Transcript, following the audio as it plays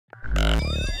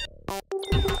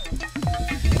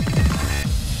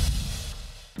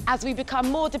As we become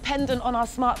more dependent on our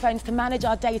smartphones to manage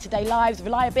our day-to-day lives,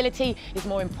 reliability is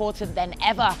more important than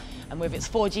ever. And with its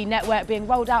 4G network being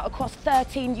rolled out across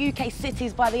 13 UK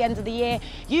cities by the end of the year,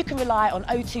 you can rely on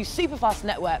O2 superfast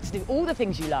networks to do all the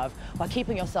things you love while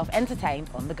keeping yourself entertained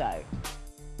on the go.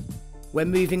 We're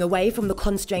moving away from the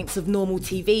constraints of normal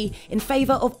TV in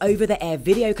favour of over-the-air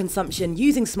video consumption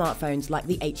using smartphones like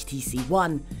the HTC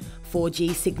One.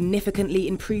 4G significantly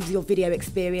improves your video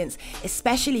experience,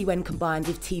 especially when combined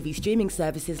with TV streaming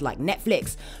services like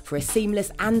Netflix, for a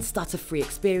seamless and stutter-free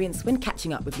experience when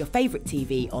catching up with your favourite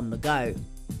TV on the go.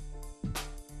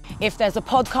 If there's a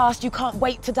podcast you can't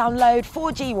wait to download,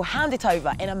 4G will hand it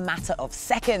over in a matter of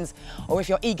seconds. Or if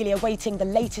you're eagerly awaiting the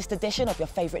latest edition of your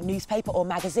favourite newspaper or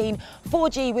magazine,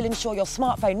 4G will ensure your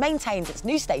smartphone maintains its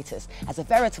new status as a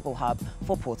veritable hub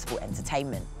for portable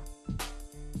entertainment.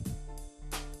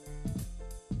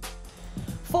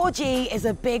 4G is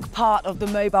a big part of the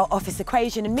mobile office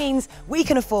equation and means we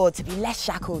can afford to be less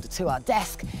shackled to our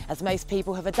desk. As most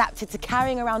people have adapted to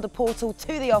carrying around a portal to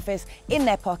the office in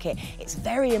their pocket, it's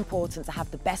very important to have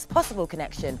the best possible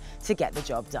connection to get the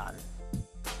job done.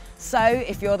 So,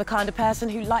 if you're the kind of person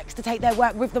who likes to take their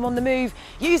work with them on the move,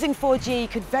 using 4G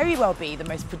could very well be the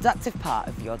most productive part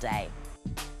of your day.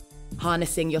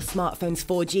 Harnessing your smartphone's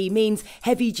 4G means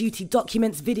heavy-duty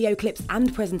documents, video clips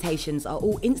and presentations are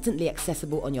all instantly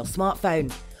accessible on your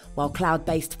smartphone, while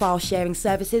cloud-based file-sharing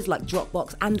services like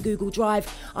Dropbox and Google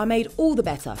Drive are made all the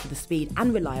better for the speed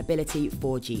and reliability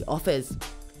 4G offers.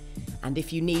 And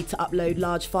if you need to upload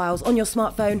large files on your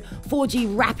smartphone,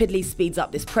 4G rapidly speeds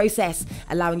up this process,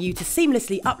 allowing you to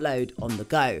seamlessly upload on the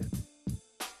go.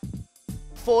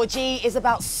 4G is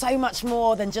about so much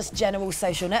more than just general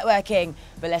social networking,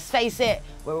 but let's face it,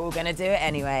 we're all going to do it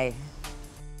anyway.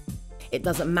 It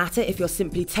doesn't matter if you're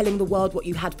simply telling the world what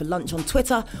you had for lunch on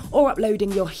Twitter or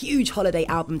uploading your huge holiday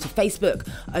album to Facebook,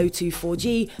 O2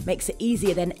 4G makes it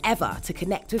easier than ever to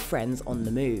connect with friends on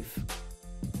the move.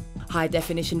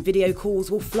 High-definition video calls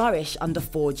will flourish under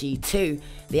 4G too.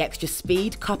 The extra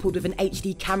speed, coupled with an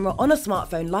HD camera on a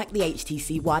smartphone like the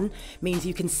HTC One, means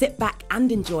you can sit back and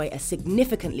enjoy a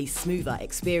significantly smoother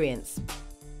experience.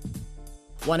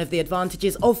 One of the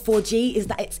advantages of 4G is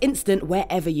that it's instant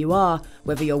wherever you are,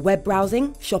 whether you're web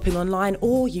browsing, shopping online,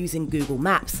 or using Google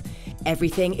Maps.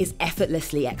 Everything is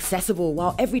effortlessly accessible,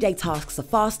 while everyday tasks are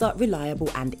faster, reliable,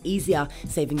 and easier,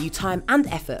 saving you time and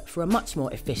effort for a much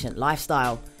more efficient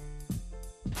lifestyle.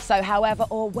 So however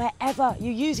or wherever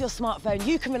you use your smartphone,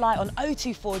 you can rely on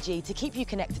O2 4G to keep you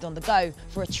connected on the go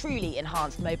for a truly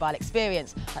enhanced mobile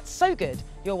experience that's so good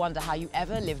you'll wonder how you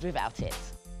ever lived without it.